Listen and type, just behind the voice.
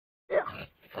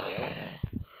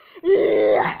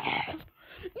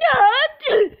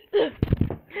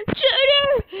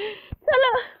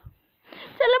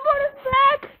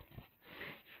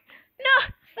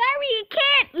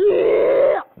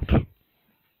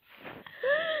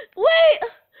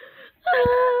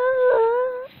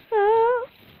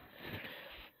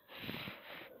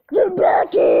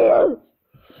here!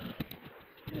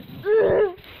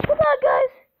 Come on,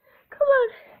 guys. Come on.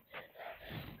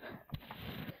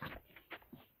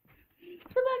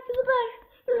 Come back to the bed.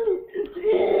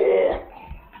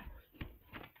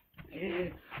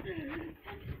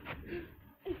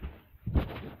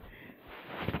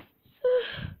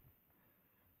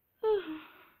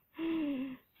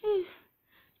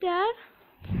 Dad?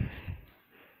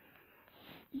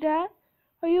 Dad?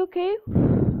 Are you okay?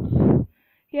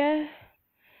 Yeah.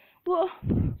 Well,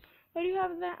 why do you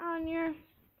have that on your...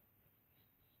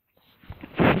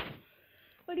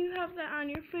 Why do you have that on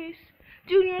your face?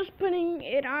 Junior's putting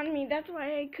it on me. That's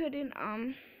why I couldn't,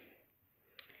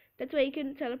 that's why he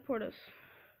couldn't teleport us.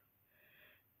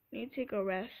 Need to take a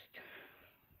rest.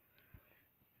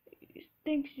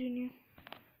 Thanks, Junior.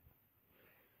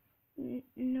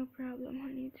 No problem.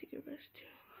 I need to take a rest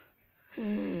too.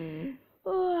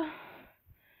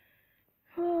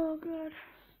 Oh, God.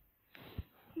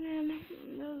 Man,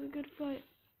 that was a good fight.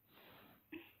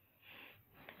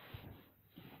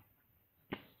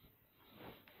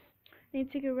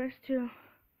 Need to take a rest too.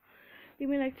 Give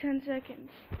me like 10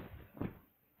 seconds.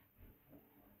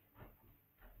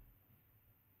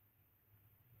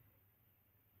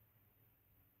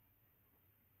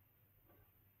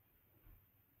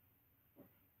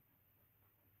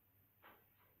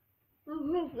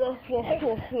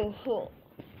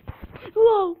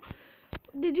 Whoa!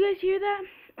 Did you guys hear that?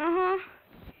 Uh-huh.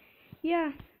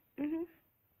 Yeah. Mhm.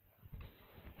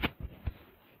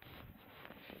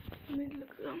 Let me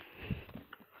look up.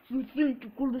 You think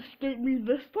you could escape me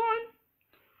this time?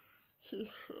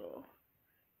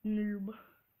 Noob.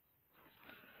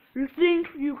 You think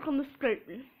you can escape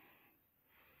me?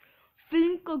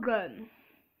 Think again.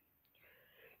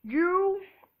 You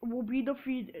will be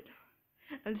defeated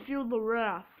and feel the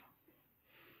wrath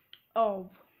of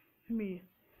me.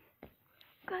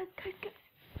 Guys,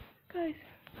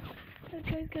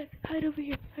 hide over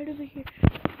here,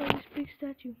 by this big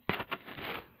statue.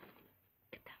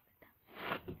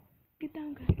 Get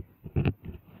down, guys.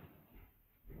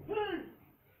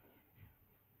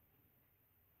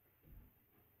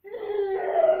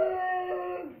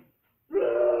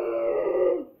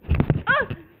 Ah,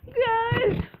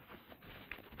 guys!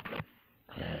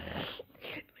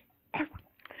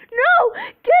 No!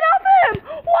 Get off him!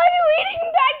 Why are you eating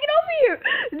that? Get over here!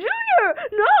 Junior!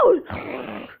 No!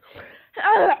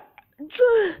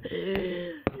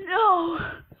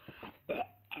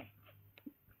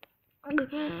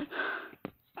 No!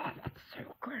 That's so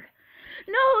good.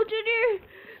 No, Junior!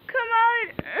 Come on!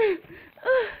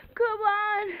 Come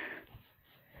on!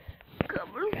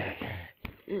 Come on!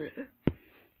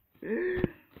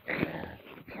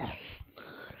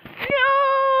 No!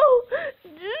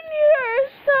 Junior,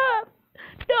 stop!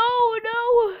 No!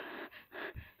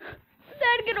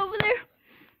 Dad, get over there!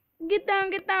 Get down!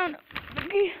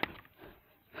 Okay.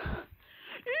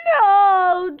 No!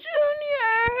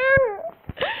 Junior!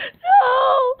 No!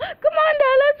 Come on,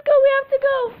 Dad, let's go, we have to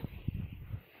go!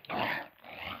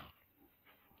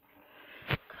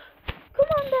 Come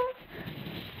on, Dad!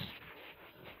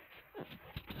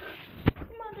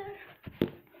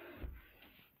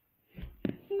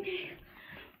 Okay.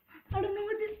 I don't know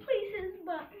what this place is,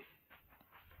 but...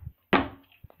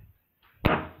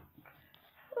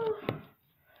 Oh.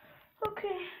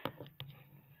 Okay.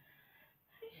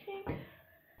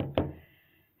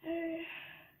 I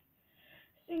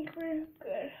think we're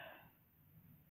good.